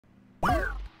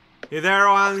Hey there,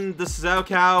 everyone. This is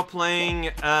Cow playing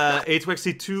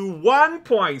a2xt2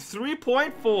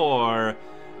 1.3.4.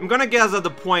 I'm gonna guess at the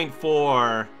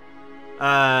 0.4.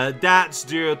 That's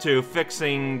due to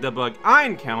fixing the bug I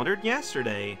encountered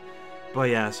yesterday. But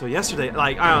yeah, so yesterday,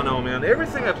 like, I don't know, man.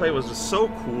 Everything I played was just so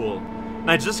cool.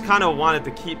 And I just kind of wanted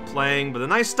to keep playing, but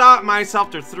then I stopped myself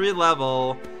after 3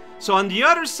 level. So on the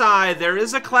other side, there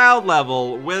is a cloud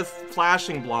level with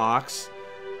flashing blocks.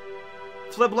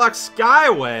 Block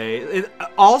Skyway,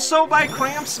 also by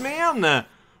cramps-man.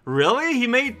 Really? He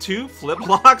made 2 flip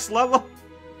blocks level?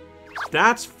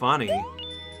 That's funny.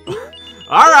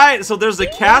 Alright, so there's the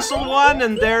castle one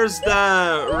and there's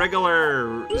the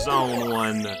regular zone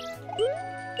one.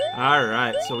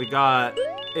 Alright, so we got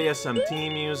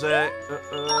ASMT music.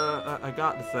 I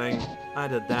got the thing. I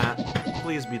did that.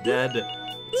 Please be dead.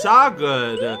 It's all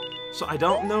good. So I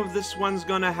don't know if this one's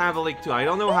gonna have a leak too. I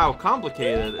don't know how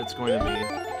complicated it's going to be.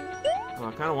 Oh,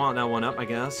 I kind of want that one up, I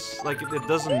guess. Like, it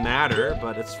doesn't matter,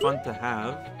 but it's fun to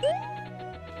have.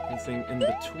 Anything in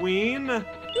between?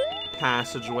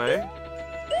 Passageway.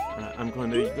 I'm going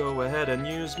to go ahead and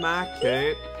use my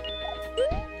cape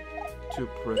to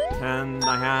pretend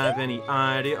I have any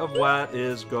idea of what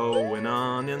is going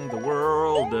on in the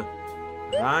world.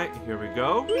 Right, here we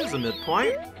go. Here's the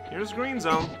midpoint. Here's green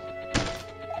zone.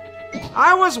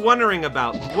 I was wondering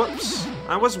about, whoops,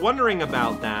 I was wondering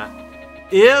about that.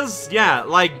 Yeah,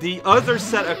 like the other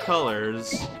set of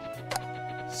colors.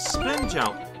 Spin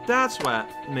jump, that's what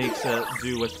makes it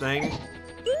do a thing.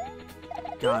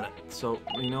 Got it. So,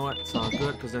 you know what, it's all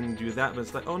good, because then you do that, but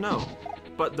it's like, oh no.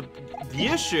 But the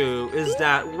issue is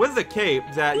that with the cape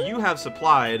that you have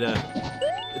supplied,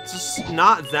 it's just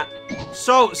not that.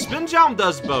 So, spin jump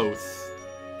does both.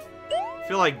 I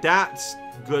feel like that's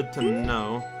good to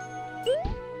know.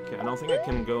 Okay, I don't think I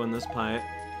can go in this pipe.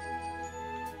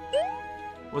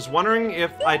 Was wondering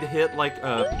if I'd hit like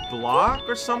a block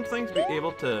or something to be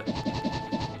able to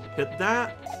hit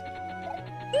that.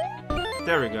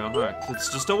 There we go. Alright, it's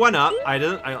just a 1-up.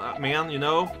 Man, you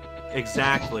know,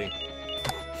 exactly.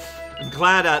 I'm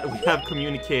glad that we have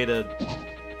communicated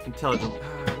intelligently.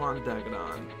 I want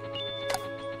Dagadon.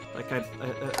 Like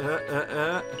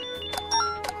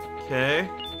okay.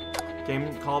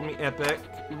 Game called me epic.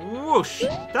 Whoosh!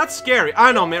 That's scary.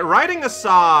 I know, man. Riding a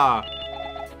saw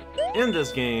in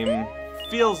this game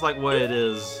feels like what it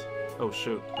is. Oh,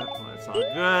 shoot. That's not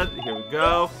good. Here we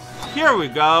go. Here we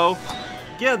go.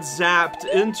 Get zapped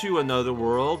into another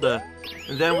world. And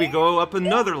then we go up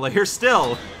another layer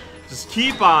still. Just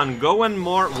keep on going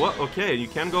more. What? Okay, you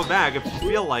can go back if you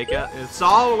feel like it. It's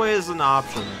always an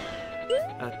option.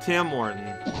 Tim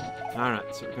Morton.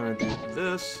 Alright, so we're gonna do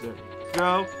this. There we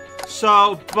go.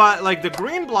 So, but like the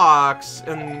green blocks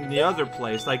in the other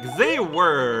place, like they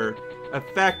were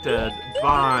affected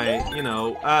by, you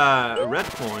know, red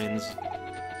coins.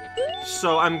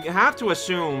 So I have to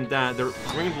assume that the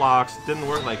green blocks didn't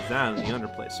work like that in the other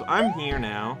place. So I'm here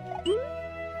now.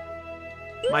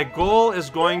 My goal is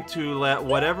going to let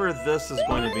whatever this is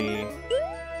going to be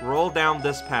roll down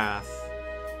this path.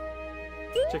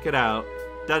 Check it out.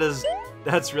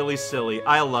 That's really silly.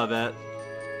 I love it.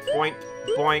 Boink,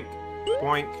 boink,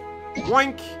 boink,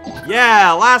 boink.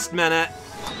 Yeah, last minute.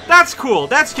 That's cool.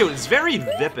 That's cute. It's very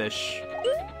Vippish.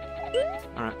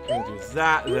 Alright, I'm gonna do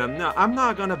that. Then no, I'm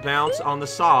not gonna bounce on the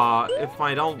saw if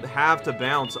I don't have to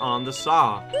bounce on the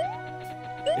saw.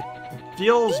 It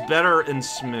feels better and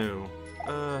smooth.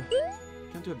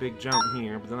 Can't do a big jump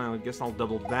here, but then I guess I'll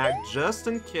double back just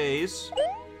in case.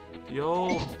 The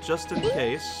old just in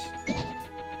case.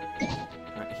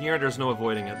 Alright, here there's no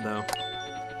avoiding it though.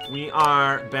 We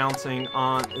are bouncing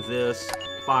on this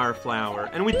fire flower.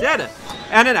 And we did it!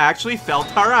 And it actually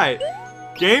felt alright.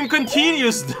 Game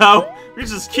continues though. We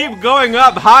just keep going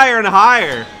up higher and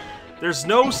higher. There's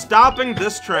no stopping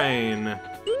this train.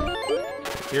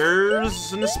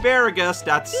 Here's an asparagus.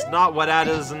 That's not what that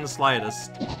is in the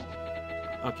slightest.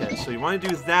 Okay, so you want to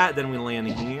do that, then we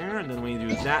land here, and then we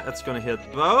do that. That's going to hit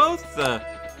both.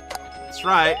 That's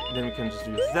right. Then we can just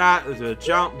do that, do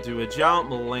a jump,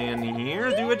 land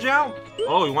here, do a jump.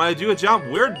 Oh, you want to do a jump?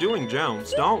 We're doing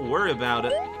jumps. Don't worry about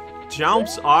it.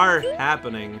 Jumps are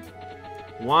happening.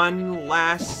 One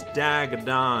last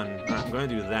Dagadon. Alright, I'm going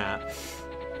to do that.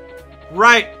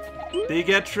 Right. They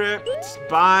get tripped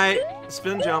by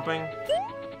spin jumping.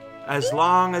 As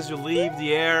long as you leave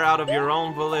the air out of your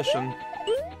own volition.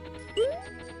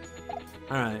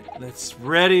 Alright, let's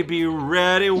be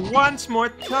ready once more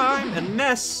time and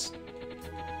miss.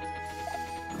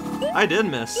 I did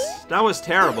miss. That was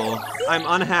terrible. I'm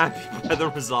unhappy by the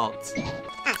results.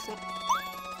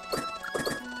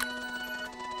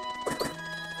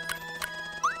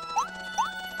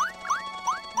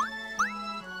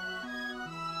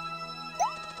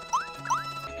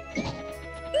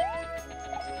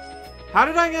 How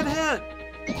did I get hit?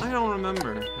 I don't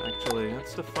remember, actually.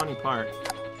 That's the funny part.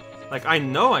 Like, I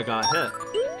know I got hit.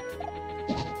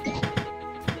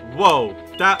 Whoa.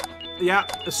 That... Yeah,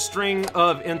 a string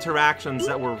of interactions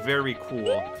that were very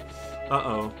cool.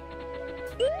 Uh-oh.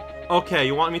 Okay,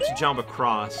 you want me to jump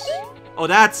across. Oh,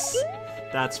 that's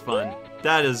fun.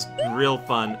 That is real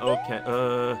fun. Okay,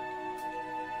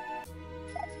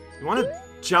 you want to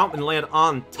jump and land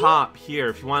on top here.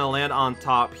 If you want to land on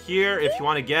top here. If you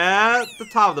want to get the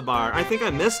top of the bar. I think I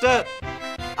missed it.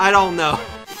 I don't know.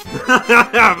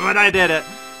 But I did it.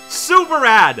 Super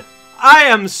rad. I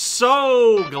am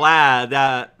so glad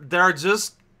that they're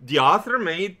just... The author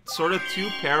made sort of 2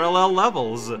 parallel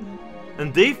levels.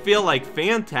 And they feel like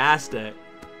fantastic.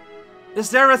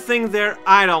 Is there a thing there?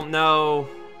 I don't know.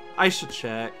 I should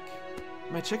check.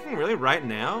 Am I checking really right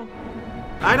now?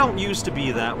 I don't used to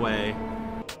be that way.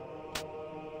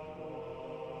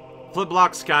 Flip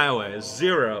Block Skyway,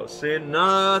 0. See,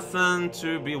 nothing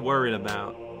to be worried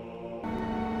about.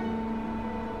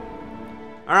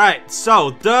 Alright, so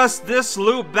does this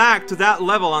loop back to that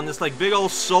level on this like big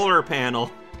old solar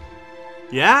panel?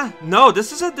 Yeah? No,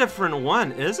 this is a different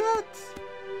one, is it?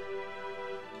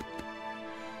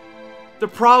 They're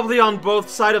probably on both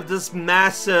sides of this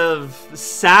massive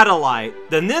satellite.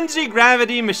 The Ninji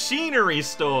Gravity Machinery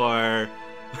Store.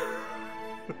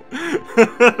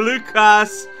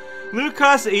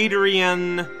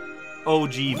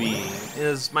 lucasandrianogb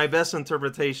is my best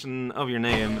interpretation of your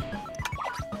name.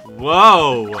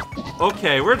 Whoa!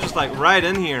 Okay, we're just like right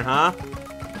in here, huh?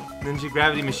 Ninja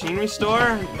Gravity Machinery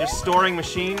Store? Just storing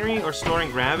machinery or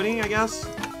storing gravity, I guess?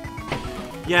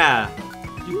 Yeah,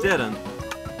 you didn't.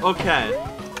 Okay,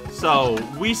 so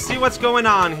we see what's going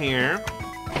on here.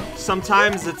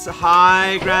 Sometimes it's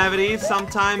high gravity,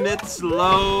 sometimes it's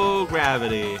low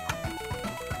gravity.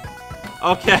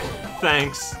 Okay,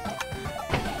 thanks.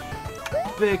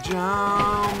 Big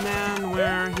jump, and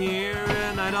we're here,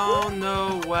 and I don't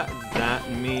know what that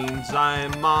means.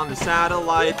 I'm on the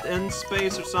satellite in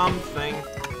space or something.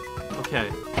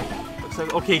 Okay. Looks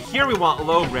like, okay, here we want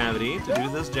low gravity to do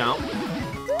this jump.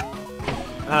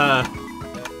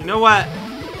 You know what?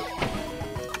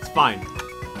 It's fine.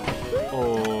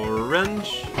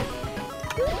 Orange.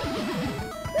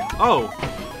 Oh.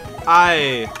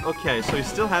 Okay, so you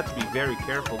still have to be very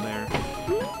careful there.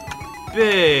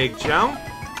 Big jump.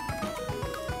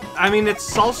 I mean,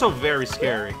 it's also very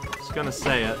scary. Just gonna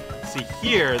say it. See,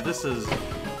 here, this is...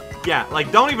 Yeah, like,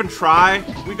 don't even try.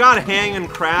 We got hanging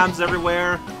crabs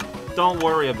everywhere. Don't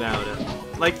worry about it.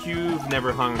 Like you've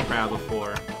never hung a crab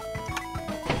before.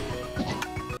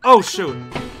 Oh, shoot.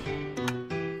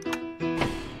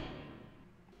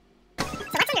 So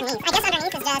what's underneath? I guess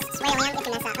underneath is just where you land if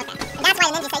you mess up. Okay. And that's why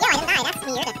the ninja say, yo, I didn't die. That's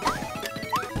weird.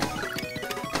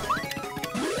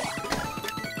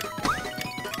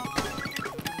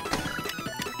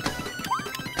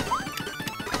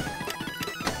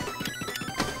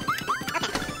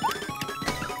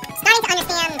 Starting to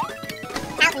understand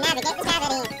how to navigate this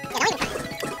gravity. Yeah, don't even try.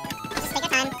 Just take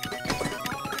your time.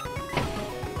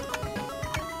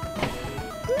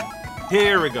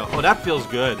 Here we go. Oh, that feels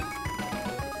good.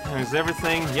 Is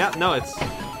everything? Yeah, no, it's...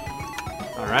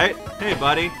 Alright. Hey,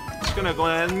 buddy. Just gonna go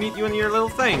ahead and meet you in your little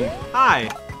thing. Hi.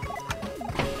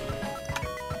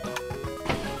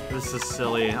 This is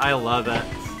silly. I love it.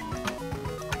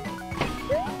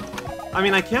 I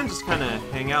mean, I can just kind of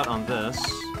hang out on this.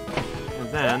 And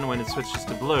then, when it switches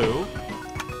to blue...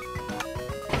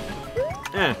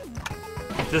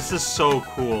 This is so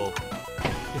cool.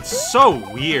 It's so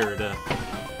weird.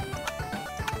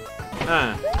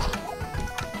 I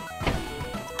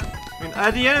mean,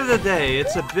 at the end of the day,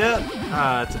 it's a bit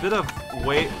of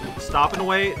wait, stop and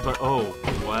wait, but oh,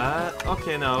 what?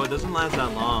 Okay, no, it doesn't last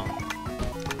that long.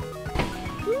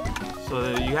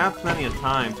 So you have plenty of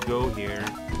time to go here.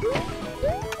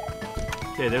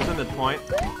 Okay, there's a midpoint.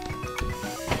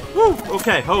 Woo!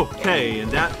 Okay,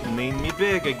 and that made me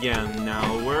big again.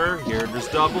 Now we're here, there's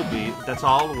double beat. That's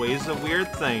always a weird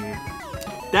thing.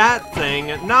 That thing,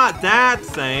 not that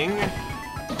thing.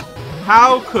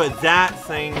 How could that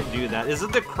thing do that? Is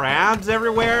it the crabs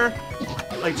everywhere?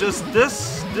 Like, just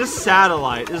this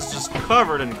satellite is just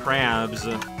covered in crabs.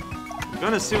 I'm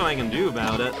gonna see what I can do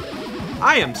about it.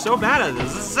 I am so bad at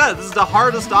this. This is it. This is the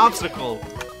hardest obstacle.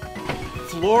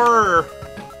 Floor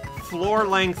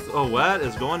length. Oh, what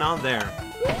is going on there?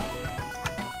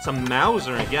 It's a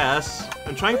Mauser, I guess.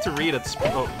 I'm trying to read its...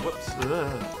 Oh, whoops.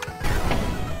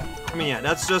 I mean, yeah,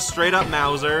 that's just straight up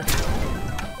Mauser.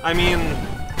 I mean,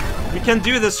 we can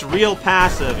do this real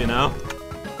passive, you know?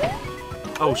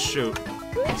 Oh, shoot.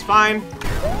 It's fine.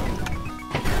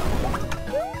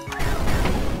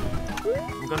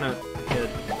 I'm gonna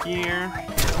here.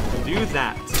 Do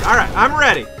that. Alright, I'm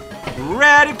ready.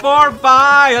 Ready for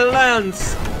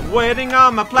violence. Waiting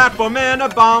on my platform and a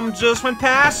bomb just went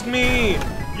past me.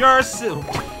 You're so...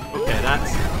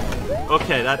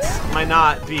 Okay, that's might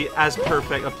not be as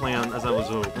perfect a plan as I was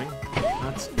hoping.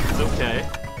 It's okay.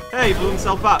 Hey, he blew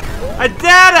himself up. I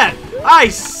did it! I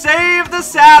saved the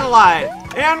satellite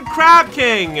and Crab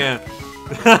King.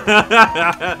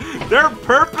 Their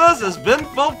purpose has been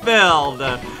fulfilled.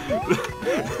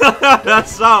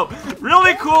 So,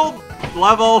 really cool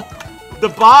level. The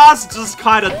boss just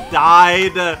kind of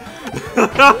died.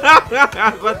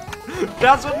 But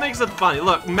that's what makes it funny.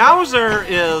 Look, Mauser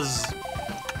is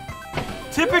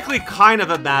typically kind of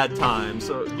a bad time.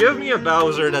 So give me a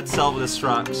Bowser that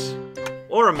self-destructs.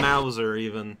 Or a Mauser,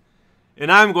 even.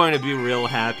 And I'm going to be real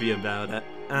happy about it.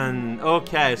 And,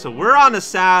 okay, so we're on a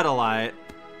satellite.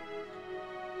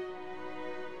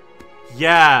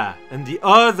 Yeah, and the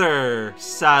other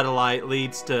satellite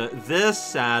leads to this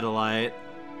satellite.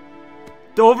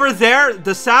 Over there,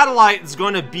 the satellite is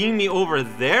going to beam me over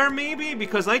there, maybe?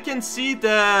 Because I can see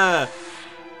the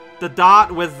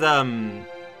dot with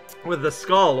the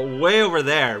skull way over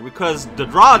there. Because the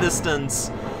draw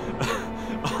distance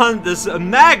on this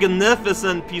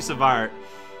magnificent piece of art,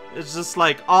 it's just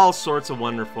like all sorts of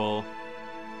wonderful.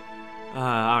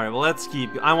 Alright, well let's keep,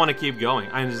 I want to keep going.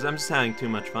 I'm just having too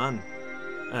much fun.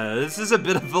 This is a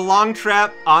bit of a long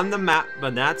trip on the map,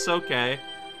 but that's okay.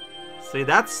 See,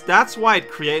 that's why it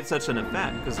creates such an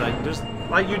effect, because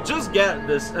you just get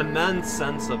this immense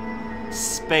sense of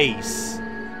space.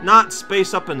 Not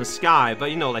space up in the sky, but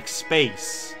you know, like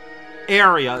space.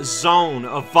 Area, zone,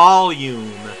 a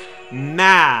volume,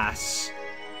 mass,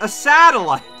 a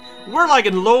satellite. We're like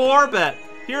in low orbit.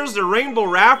 Here's the Rainbow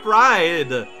Raft ride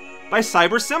by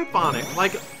CyberSymphonics.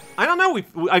 Like, I don't know,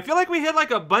 I feel like we hit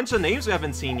like a bunch of names we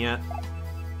haven't seen yet.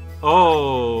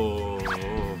 Oh.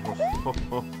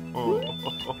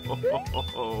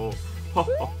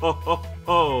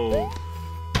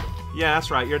 Yeah,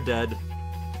 that's right, you're dead.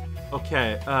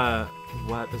 Okay,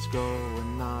 what is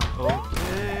going on?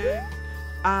 Okay,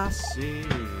 I see.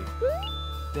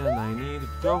 Then I need to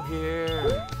go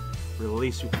here.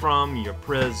 Release you from your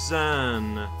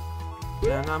prison.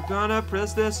 Then I'm gonna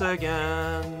press this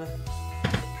again.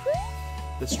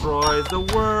 Destroy the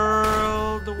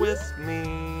world with me.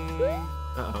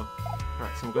 Uh-oh.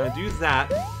 Alright, so I'm gonna do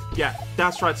that. Yeah,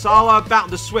 that's right. It's all about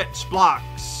the switch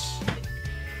blocks.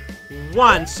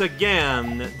 Once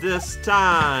again, this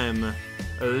time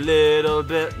a little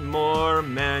bit more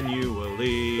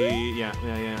manually. Yeah,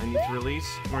 I need to release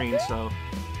green, so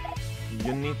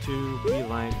you need to be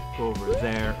like over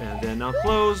there, and then I'll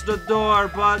close the door,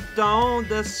 but don't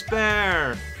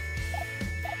despair.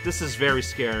 This is very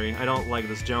scary. I don't like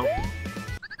this jump.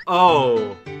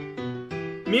 Oh.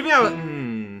 Maybe I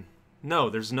would... No,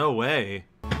 there's no way.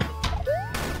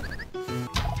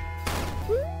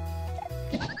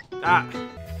 Ah.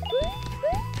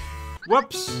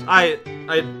 Whoops. I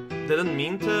didn't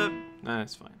mean to... Nah,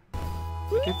 it's fine.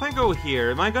 Like, if I go here,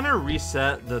 am I gonna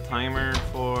reset the timer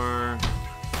for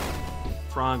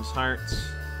Frog's Hearts?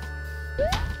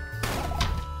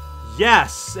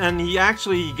 Yes! And he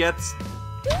actually gets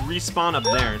respawn up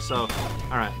there, so...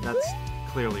 Alright, that's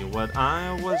clearly what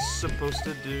I was supposed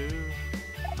to do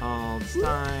all this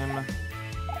time.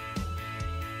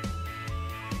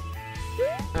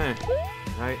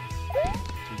 Right.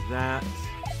 Do that.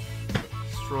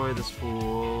 Destroy this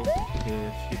fool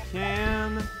if you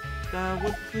can. That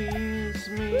would please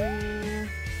me.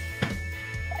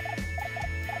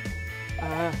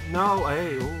 No,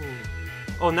 hey, ooh.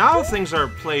 Oh, now things are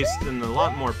placed in a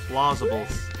lot more plausible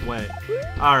way.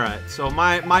 Alright, so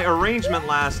my arrangement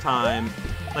last time,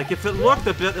 like, if it looked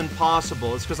a bit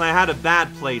impossible, it's because I had a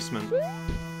bad placement.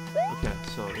 Okay,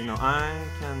 so, you know, I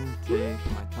can take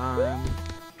my time.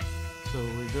 So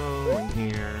we go in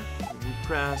here, we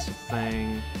press a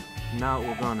thing. Now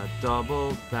we're gonna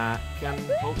double back and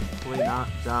hopefully not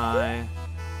die.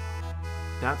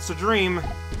 That's a dream.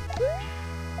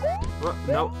 Oh,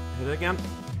 no, hit it again.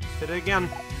 Hit it again.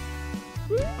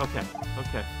 Okay,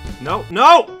 okay. No,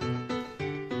 no!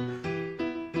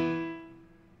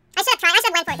 I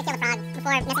should wait for it to kill the frog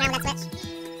before messing around with that switch.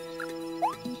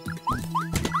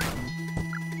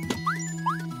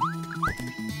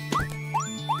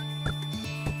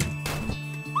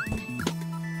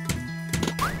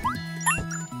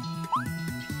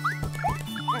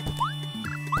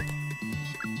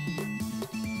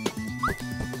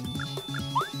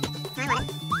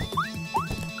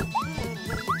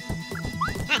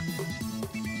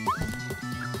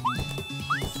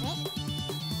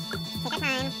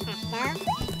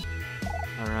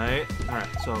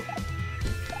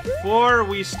 before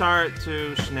we start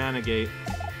to shenanigate.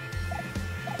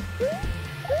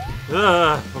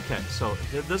 Okay, so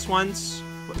hit this once,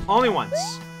 but only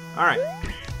once. Alright.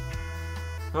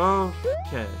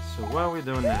 Okay, so what are we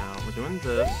doing now? We're doing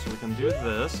this, so we can do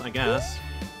this, I guess.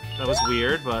 That was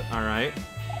weird, but alright.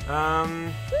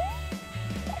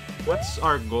 What's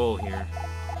our goal here?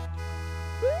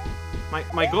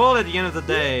 My goal at the end of the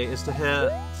day is to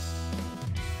hit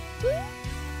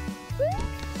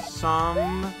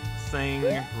something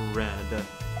red. To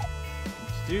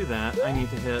do that, I need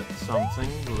to hit something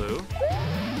blue.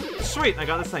 Sweet, I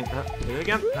got this thing. Do it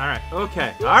again? Alright,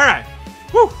 okay, alright.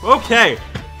 Whew, okay.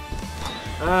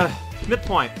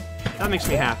 Midpoint. That makes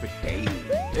me happy.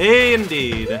 A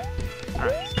indeed.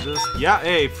 Alright, so just, yeah,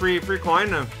 hey, free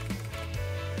coin.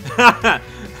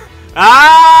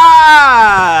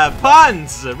 Ah!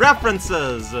 Puns!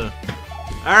 References!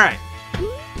 Alright.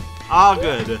 All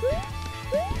good.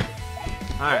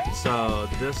 Alright, so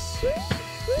this...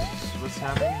 What's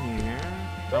happening here?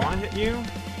 Do I want to hit you?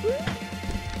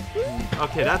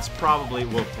 Okay, that's probably...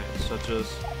 Okay, so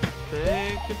just...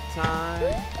 Take your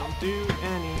time. Don't do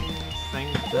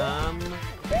anything dumb.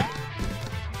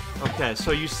 Okay,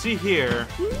 so you see here,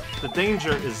 the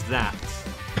danger is that.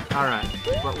 Alright,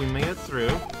 but we made it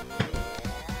through.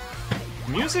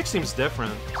 Music seems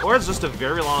different, or it's just a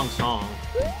very long song.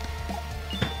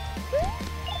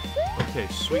 Okay,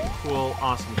 sweet, cool,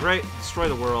 awesome, great. Destroy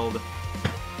the world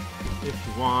if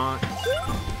you want.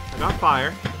 I got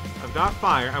fire. I've got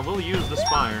fire. I will use this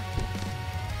fire.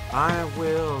 I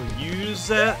will use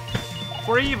it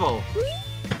for evil.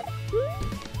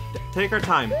 Take our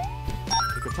time.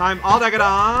 Take our time. All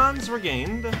dagadons were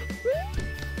gained.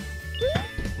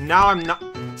 Now I'm not...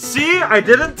 See? I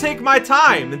didn't take my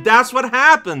time. That's what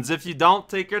happens if you don't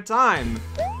take your time.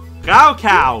 Rao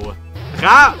cow.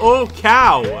 Rao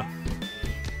cow.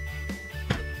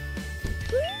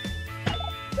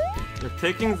 You're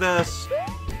taking this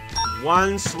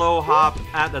one slow hop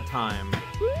at a time.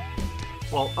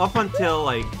 Well, up until,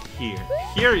 like, here.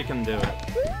 Here you can do it.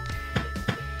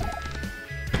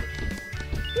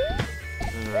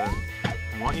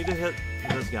 I want you to hit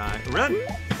this guy. Red!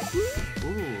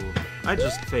 Ooh, I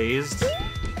just phased.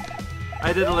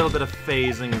 I did a little bit of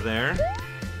phasing there.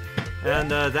 And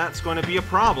that's going to be a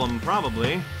problem,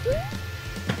 probably.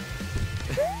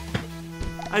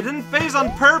 I didn't phase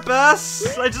on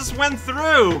purpose! I just went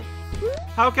through!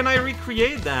 How can I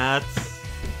recreate that?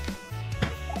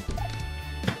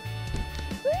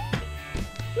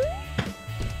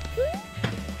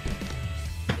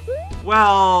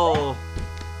 Well...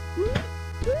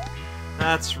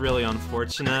 That's really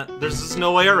unfortunate. There's just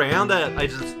no way around it. I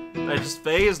just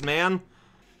phased, man.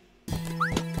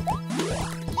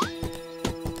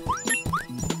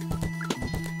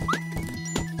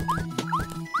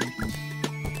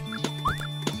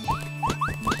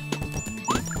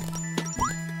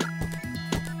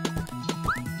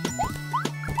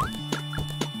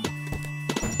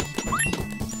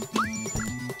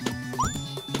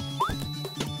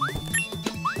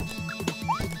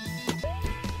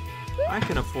 I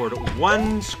can afford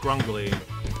one scrungly.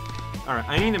 Alright,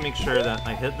 I need to make sure that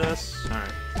I hit this.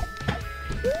 Alright.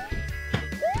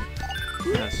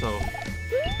 Yeah, so...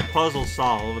 Puzzle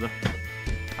solved.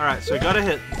 Alright, so we gotta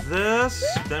hit this,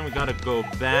 then we gotta go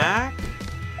back.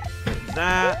 Hit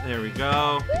that, there we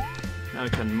go. Now we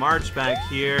can march back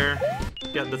here.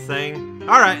 Get the thing.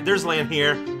 Alright, there's land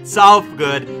here. It's all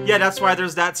good. Yeah, that's why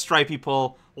there's that stripy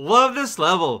pole. Love this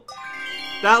level.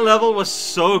 That level was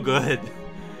so good.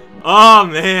 Oh,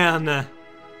 man. And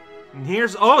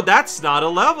here's... Oh, that's not a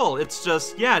level. It's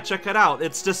just... Yeah, check it out.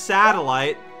 It's just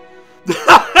satellite.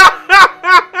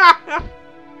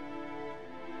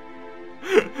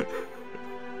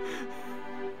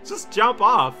 Just jump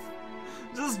off.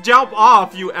 Just jump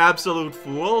off, you absolute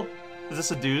fool. Is this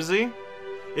a doozy?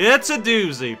 It's a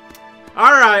doozy.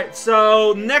 Alright,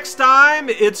 so next time,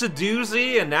 it's a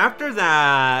doozy. And after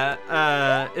that,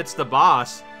 it's the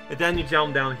boss. And then you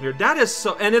jump down here. That is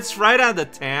so... And it's right out of the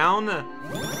town.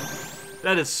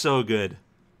 That is so good.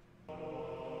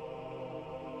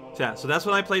 Yeah, so that's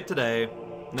what I played today.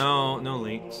 No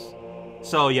leaks.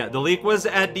 So yeah, the leak was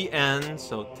at the end,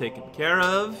 so taken care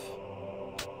of.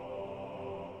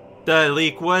 The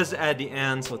leak was at the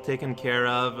end, so taken care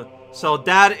of. So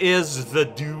that is the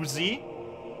doozy.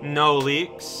 No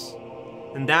leaks.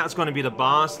 And that's going to be the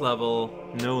boss level.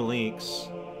 No leaks.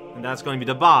 And that's going to be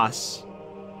the boss.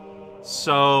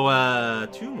 So,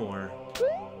 two more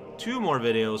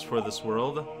videos for this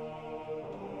world.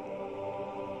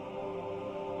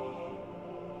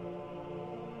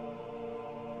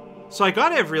 So I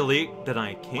got every leak that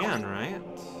I can, right?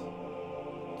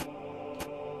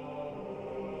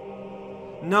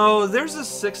 No, there's a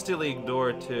 60 league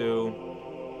door too.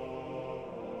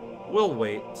 We'll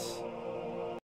wait.